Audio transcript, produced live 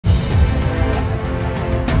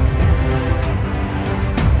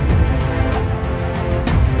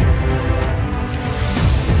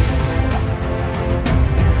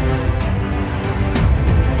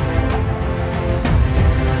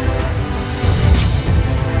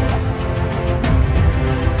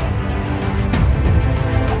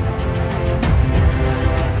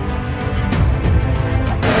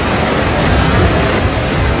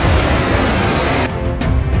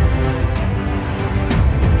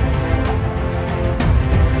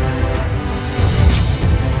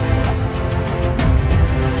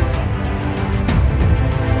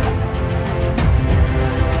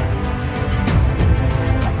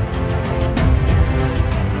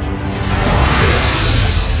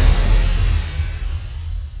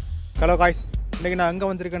Hello guys, இன்றைக்கி நான் எங்கே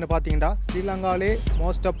வந்திருக்கேன்னு பார்த்தீங்கன்னா ஸ்ரீலங்காவிலே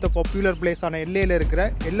மோஸ்ட் ஆஃப் த பாப்புலர் பிளேஸான எல்லையில் இருக்கிற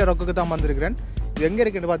எல்லை ரொக்குக்கு தான் வந்திருக்கிறேன். இது எங்கே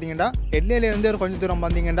இருக்குன்னு பார்த்தீங்கன்னா எல்லையிலேருந்து ஒரு கொஞ்சம் தூரம்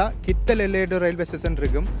வந்தீங்கன்னா கித்தல் எல்லையோட ரயில்வே ஸ்டேஷன்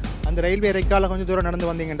இருக்கும். அந்த ரயில்வே இறைக்கால கொஞ்சம் தூரம் நடந்து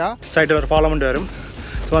வந்தீங்கன்னா சைட்டில் ஒரு பாலமெண்ட் வரும்.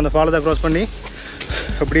 ஸோ அந்த பாலத்தை க்ராஸ் பண்ணி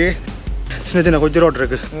அப்படியே சின்ன சின்ன கொஞ்சம் ரோட்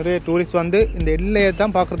இருக்குது. நிறைய டூரிஸ்ட் வந்து இந்த எல்லையை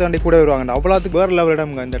தான் பார்க்குறதுக்காண்டி கூட வருவாங்க. அவ்வளோத்துக்கு வேறு லெவல்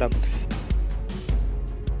இடம்ங்க இந்த இடம்.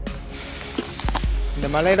 இந்த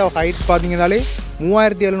மலையோட ஹைட் பார்த்தீங்கன்னாலே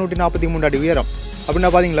 3743 அடி உயரம். அப்படின்னா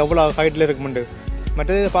பார்த்தீங்களா எவ்வளோ ஹைட்டில் இருக்குமெண்டு.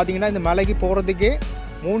 மற்றது பார்த்தீங்கன்னா இந்த மலைக்கு போகிறதுக்கே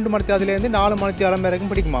 3 மணித்தியாலத்துலேருந்து 4 மணித்தியாலம்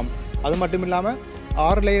வரைக்கும் பிடிக்குமாம். அது மட்டும் இல்லாமல்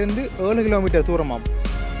 6லேருந்து 7 கிலோமீட்டர் தூரமாம்.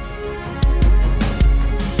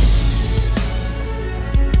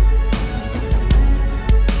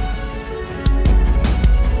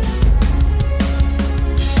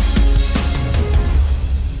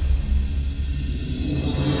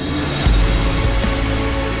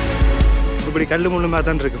 இப்படி கல் முள்ளு மாதிரி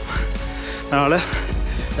தான் இருக்கும். அதனால்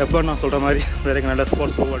எப்போ நான் சொல்கிற மாதிரி வேலைக்கு நல்லா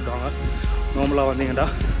ஸ்போர்ட்ஸ் போட்டுவாங்க. நார்மலாக வந்தீங்கன்னா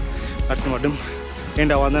கட்டு மட்டும்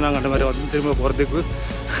ஏண்டா வந்து நாங்கள் அந்த மாதிரி வந்து திரும்ப போகிறதுக்கு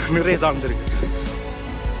நிறைய சான்ஸ் இருக்குது.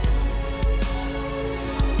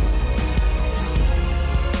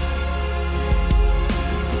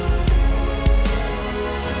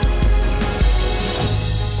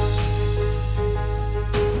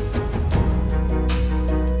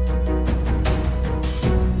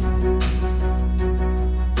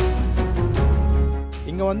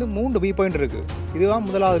 இங்கே வந்து 3 வியூ பாயிண்ட் இருக்குது. இதுதான்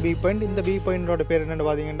முதலாவது வியூ பாயிண்ட். இந்த வியூ பாயிண்டோட பேர் என்னென்னு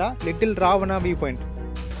பார்த்தீங்கன்னா லிட்டில் ராவணா வியூ பாயிண்ட்.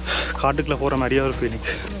 காட்டுக்குள்ளே போகிற மாதிரியே ஒரு ஃபீலிங்.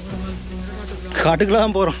 காட்டுக்குள்ளே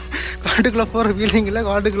தான் போகிறோம். காட்டுக்குள்ளே போகிற ஃபீலிங் இல்லை,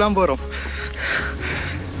 காட்டுக்குலாம் போகிறோம்.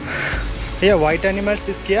 Yeah, white animals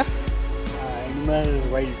is here? Animal,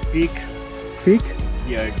 wild pig. Pig?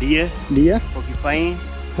 Yeah, deer. Deer? Porcupine.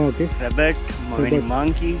 Okay. Rabbit. Many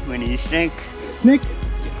monkey. Many snake. Snake?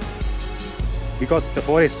 Because the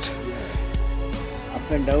forest.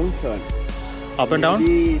 Up and down 7. Up and down?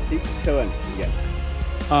 Maybe 6, 7.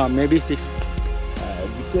 Yeah. Maybe 6.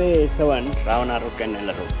 This way 7. Ravana Rock and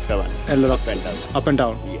Ella Rock 7. Ella Rock. Up and down. Up and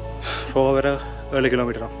down. Yeah. Over 7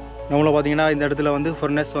 kilometre. நம்மளை பார்த்தீங்கன்னா இந்த இடத்துல வந்து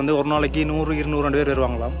foreigners வந்து ஒரு நாளைக்கு 100-200 பேர்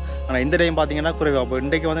வருவாங்களாம். ஆனால் இந்த டைம் பார்த்தீங்கன்னா குறைவா. அப்போ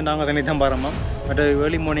இன்றைக்கு வந்து நாங்கள் தண்ணி தான் பாருமா. பட்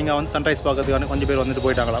ஏர்லி மார்னிங்காக வந்து சன்ரைஸ் பார்க்கறதுக்கான கொஞ்சம் பேர் வந்துட்டு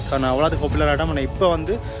போயிட்டாங்களாம். ஆனால் அவ்வளோது பாப்புலர் ஆகிட்டோம். ஆனால் இப்போ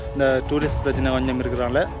வந்து இந்த டூரிஸ்ட் பிரச்சனை கொஞ்சம்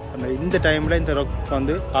இருக்கிறனால அந்த இந்த டைமில் இந்த ரொக்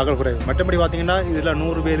வந்து ஆகல் குறைவு. மற்றபடி பார்த்தீங்கன்னா இதில்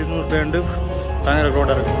 100 பேர் 200 பேர் பயங்கர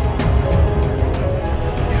ரோடாக இருக்குது.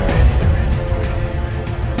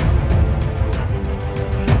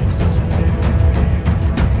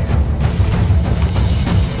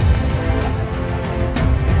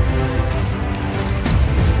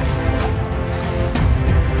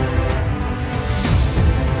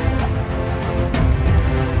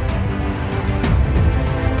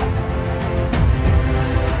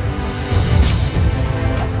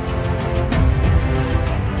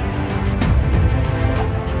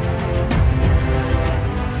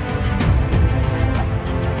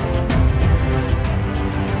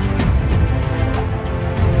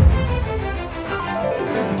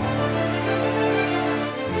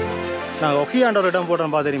 நாங்கள் ஒக்கியாண்ட ஒரு இடம்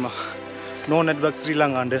போட்டோம் தெரியுமா, நோ நெட்வொர்க்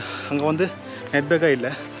ஸ்ரீலங்காண்டு. அங்கே வந்து நெட்வொர்க்கே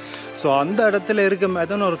இல்லை. ஸோ அந்த இடத்துல இருக்க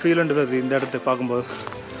மாதிரி ஒரு ஃபீல் உண்டு வருது. இந்த இடத்த பார்க்கும்போது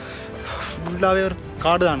ஃபுல்லாகவே ஒரு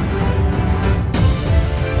காடு தான்.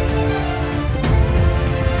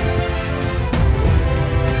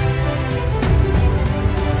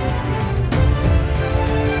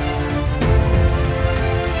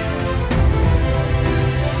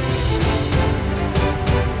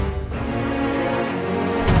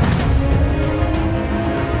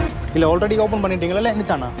 இல்லை ஆல்ரெடி ஓப்பன் பண்ணிட்டீங்களா இல்லை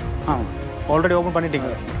என்னத்தானா? ஆல்ரெடி ஓப்பன்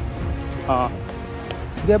பண்ணிட்டீங்களா?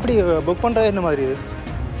 இது எப்படி புக் பண்ணுறது? என்ன மாதிரி இது?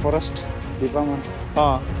 Forest Department.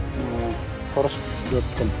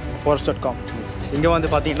 forest.com. இங்கே வந்து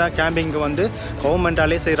பார்த்தீங்கன்னா கேம்பிங்கு வந்து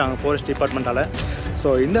கவர்மெண்ட்டாலே செய்கிறாங்க, ஃபாரஸ்ட் டிபார்ட்மெண்ட்டால். ஸோ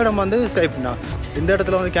இந்த இடம் வந்து சேஃப்னா. இந்த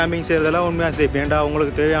இடத்துல வந்து கேம்பிங் செய்கிறதெல்லாம் உண்மையாக சேஃப். ஏன்டா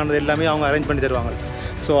உங்களுக்கு தேவையானது எல்லாமே அவங்க அரேஞ்ச் பண்ணி தருவாங்க.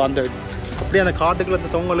 ஸோ அந்த அப்படியே அந்த காட்டுக்குள்ள அந்த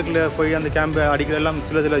தொங்கலுக்குள்ள போய் அந்த கேம்பை அடிக்கிறதெல்லாம்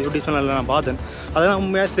சில யூடியூப் சேனலில் நான் பார்த்தேன். அதெல்லாம்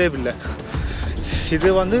உண்மையாக சேஃப் இல்லை. இது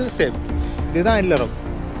வந்து சேஃப். இதுதான் இல்லை ரொம்ப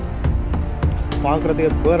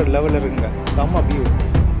பார்க்குறதுக்கு வேறு லெவலில் இருக்குங்க. செம்ம view.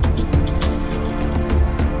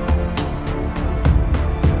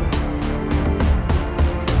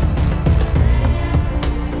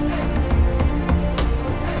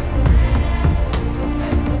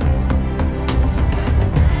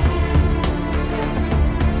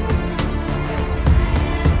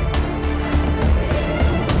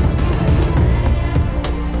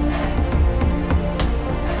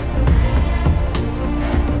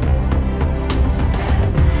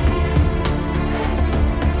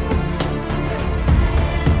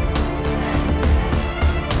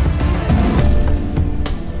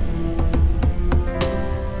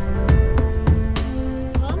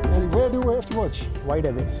 wide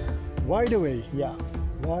away. Wide away. Yeah.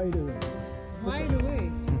 Wide away. Wide away.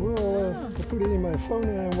 Well, I put it in my phone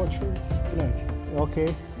and watch it tonight. Okay.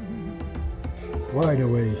 Wide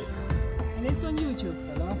away. And it's on YouTube.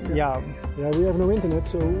 Yeah. Yeah, we have no internet,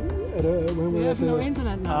 so when We we're have at no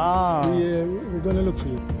internet now. we're gonna look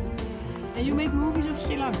for you. And you make movies of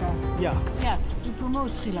Sri Lanka? Yeah. Yeah, to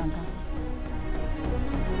promote Sri Lanka.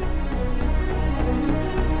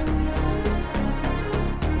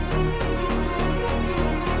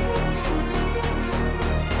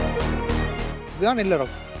 இதுதான் எல்லை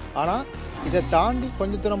rock. ஆனால் இதை தாண்டி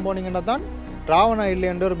கொஞ்சம் தூரம் போனீங்கன்னா தான் ராவணா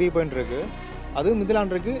இல்லைன்ற ஒரு பி பாயிண்ட் இருக்குது. அதுவும்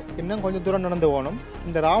மிதிலாண்டுக்கு இன்னும் கொஞ்சம் தூரம் நடந்து போகணும்.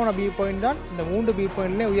 இந்த ராவண பி பாயிண்ட் தான் இந்த 3 பி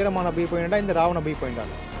பாயிண்ட்லேயே உயரமான பி பாயிண்டாக இந்த ராவண பி பாயிண்ட்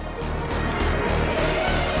தான்.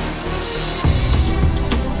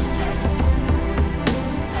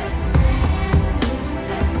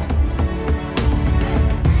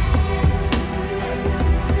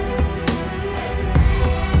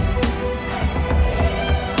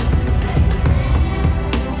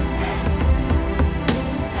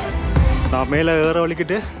 நான் மேலே ஏற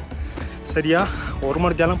வலிக்கிட்டு சரியா 1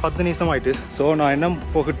 மணி நேரம் 10 நிமிஷம் ஆகிட்டு. ஸோ நான் என்ன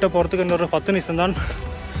இப்போ கிட்ட போகிறதுக்கு இன்னொரு 10 நிமிஷம் தான்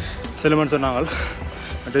செல்லுமென்னு சொன்னாங்க.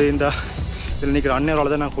 அது இந்த இதில் நிற்கிற அந்நியரோட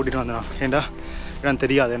தான் நான் கூட்டிகிட்டு வந்தேன். ஏன்டா எனக்கு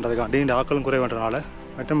தெரியாதுன்றதுக்காண்டி இந்த ஆக்களும் குறைவன்றனால.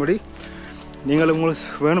 மற்றபடி நீங்களும்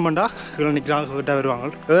உங்களுக்கு வேணுமெண்டா கீழே நிற்கிறாங்க கிட்ட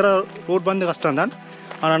வருவாங்க. ஏற ரூட் வந்து கஷ்டம் தான்.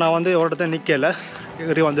 ஆனால் நான் வந்து ஒரு இடத்த நிற்கலை,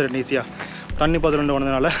 ஏறி வந்துடுறேன் ஈஸியாக. தண்ணி 12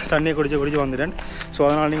 வந்ததுனால தண்ணியை குடிச்சு வந்துட்டேன். ஸோ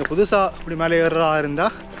அதனால் நீங்கள் புதுசாக இப்படி மேலே ஏறா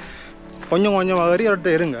இருந்தால் கொஞ்சம் ஏறி இடத்த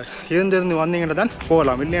இருந்து வந்தீங்கன்னா தான்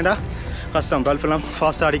போகலாம். இல்லையாண்டா கஷ்டம், பல்ஃபெல்லாம்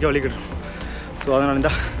ஃபாஸ்ட்டாக அடிக்க வலிக்கிடும். ஸோ அதனால்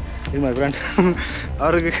இருந்தால் இது மாதிரி ஃப்ரெண்ட்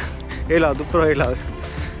அவருக்கு இல்லாது துப்புரம் இல்லாது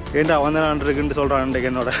ஏண்டா வந்தேன் இருக்குன்னு சொல்கிறான் இன்றைக்கு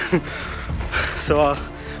என்னோட. ஸோ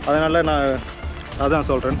அதனால் நான் அதான்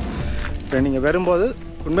சொல்கிறேன். இப்போ நீங்கள் வரும்போது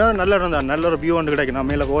உண்மையாக நல்ல இடம் தான், நல்ல ஒரு வியூ ஒன்று கிடைக்கும். நான்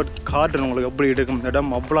மேலே காட்டுறேன் உங்களுக்கு எப்படி இருக்கும் இந்த இடம்.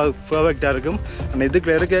 அவ்வளோ பெர்ஃபெக்டாக இருக்கும். அந்த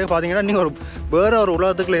இதுக்குள்ள இருக்க பார்த்தீங்கன்னா நீங்கள் வேறு ஒரு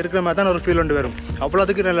உலகத்துக்குள்ளே இருக்கிற மாதிரி தான் ஒரு ஃபீல் ஒன்று வரும்.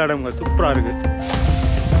 அவ்வளோத்துக்கு நல்ல இடம்ங்க, சூப்பராக இருக்குது.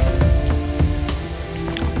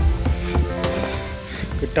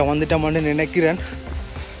 கிட்ட வந்துட்டோம்னு நினைக்கிறேன்.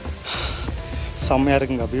 செம்மையாக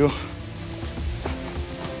இருக்குங்க வியூ.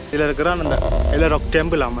 இதில் இருக்கிற அந்த எல்லாரும்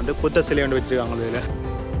டெம்பிள் வந்து புத்த சிலை வந்து வச்சுருக்காங்க. இதில்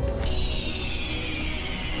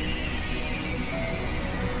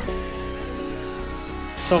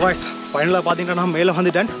ஸோ காய்ஸ் ஃபைனலாக பார்த்தீங்கன்னா நான் மேலே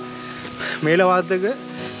வந்துட்டேன். மேலே வாரத்துக்கு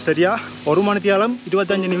சரியாக 1 மணி நேரம்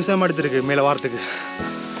 25 நிமிஷம் எடுத்துருக்கு மேலே வாரத்துக்கு.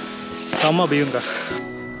 செம்ம வியூங்க.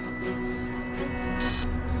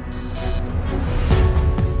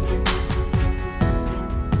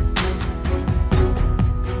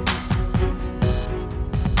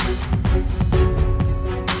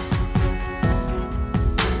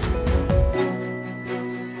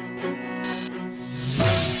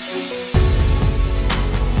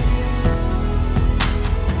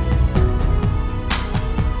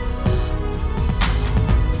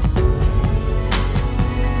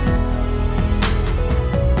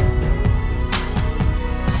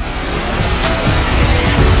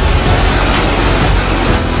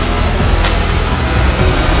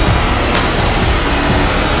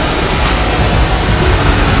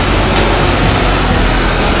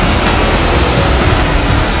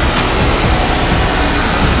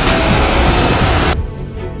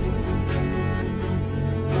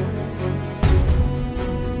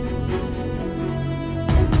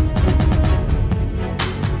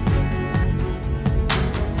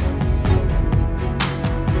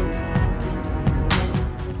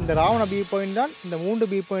 இந்த ராவண பி பாயிண்ட் தான் இந்த 3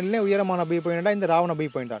 பி பாயிண்ட்லேயே உயரமான பி பாயிண்ட்டாக இந்த ராவண பி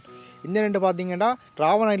பாயிண்ட் தான். இந்த 2 பார்த்தீங்கன்னா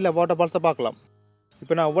ராவணா இல்லை வாட்டர் ஃபால்ஸை பார்க்கலாம்.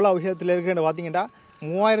 இப்போ நான் எவ்வளோ உயரத்தில் இருக்கிறேன்னு பார்த்தீங்கன்னா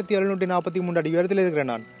 3743 அடி உயரத்தில்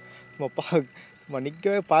இருக்கிறேன் நான். சும்மா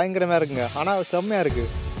நிற்கவே பயங்கரமாக இருக்குங்க. ஆனால் செம்மையாக இருக்குது.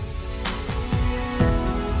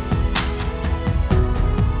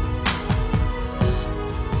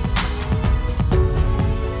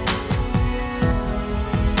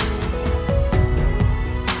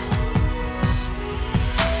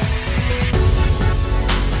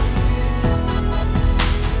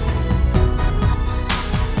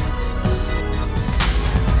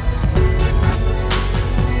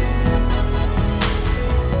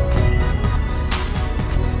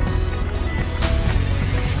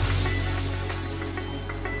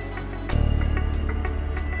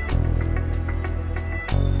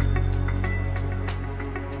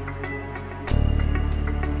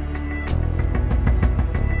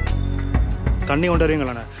 தண்ணி கொண்டு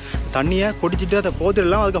வருவீங்களாண்ணே, தண்ணியை குடிச்சிட்டு அதை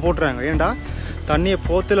போத்திலெல்லாம் அதுக்கு போட்டுறாங்க. ஏன்டா தண்ணியை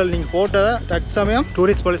போத்தில் நீங்கள் போட்டதை தற்சமயம்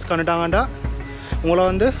டூரிஸ்ட் போலீஸ் கண்டுட்டாங்கண்டா உங்களை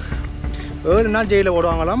வந்து 7 நாள் ஜெயிலில்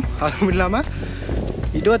ஓடுவாங்களாம். அதுவும் இல்லாமல்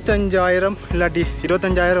 25,000 இல்லாட்டி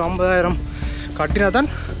 25,000 50,000 கட்டினா தான்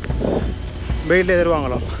வெயிலே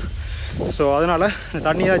தருவாங்களாம். ஸோ அதனால் இந்த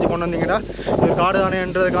தண்ணி ஏதாச்சும் கொண்டு வந்தீங்கன்னா இது காடு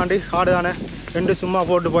தானேன்றதுக்காண்டி காடு தானே ரெண்டு சும்மா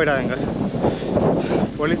போட்டு போயிடாதுங்க.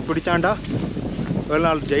 போலீஸ் பிடிச்சாண்டா 7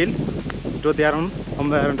 நாள் ஜெயில்,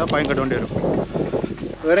 26,000-50,000 ஃபைன் கட்ட வேண்டி வரும்.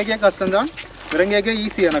 இறங்கிய கஷ்டம்தான், இறங்கியக்கே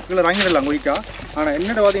ஈஸியாக எனக்கு கீழே இறங்கிடலாம் குயிக்காக. ஆனால்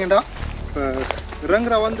என்னென்னு பார்த்தீங்கன்னா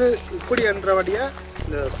இறங்குற வந்து இப்படி என்றபடியே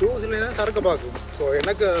இந்த ஷூஸ்லாம் சறுக்க பார்க்கும். ஸோ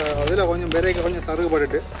எனக்கு அதில் கொஞ்சம் விரைக்க கொஞ்சம்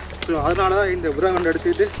சறுக்கப்பட்டுட்டு, ஸோ அதனால தான் இந்த விரகண்டு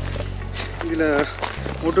எடுத்துக்கிட்டு இதில்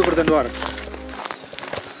முட்டு கொடுத்துட்டு வரேன்.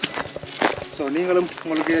 ஸோ நீங்களும்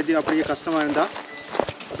உங்களுக்கு ஏதாச்சும் அப்படியே கஷ்டமாக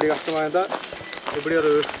இருந்தால் இப்படி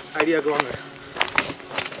ஒரு ஐடியாவுக்கு வாங்க.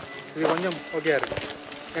 இது கொஞ்சம் ஓகே இருக்குது.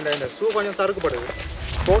 ஏன்னா இந்த ஷூ கொஞ்சம் சறுக்கப்படுது.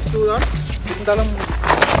 ஸ்போர்ட்ஸ் ஷூ தான் இருந்தாலும்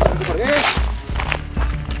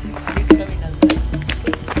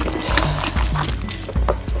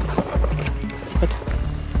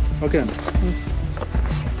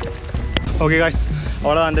ஓகே காய்ஸ்,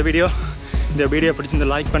 அவ்வளோதான் இந்த வீடியோ பிடிச்சிருந்த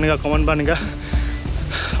லைக் பண்ணுங்கள், கமெண்ட் பண்ணுங்கள்,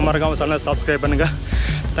 மறக்காமல் சேனலை சப்ஸ்கிரைப் பண்ணுங்கள்.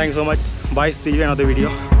 Thank you so much. Bye, see you in another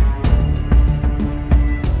video.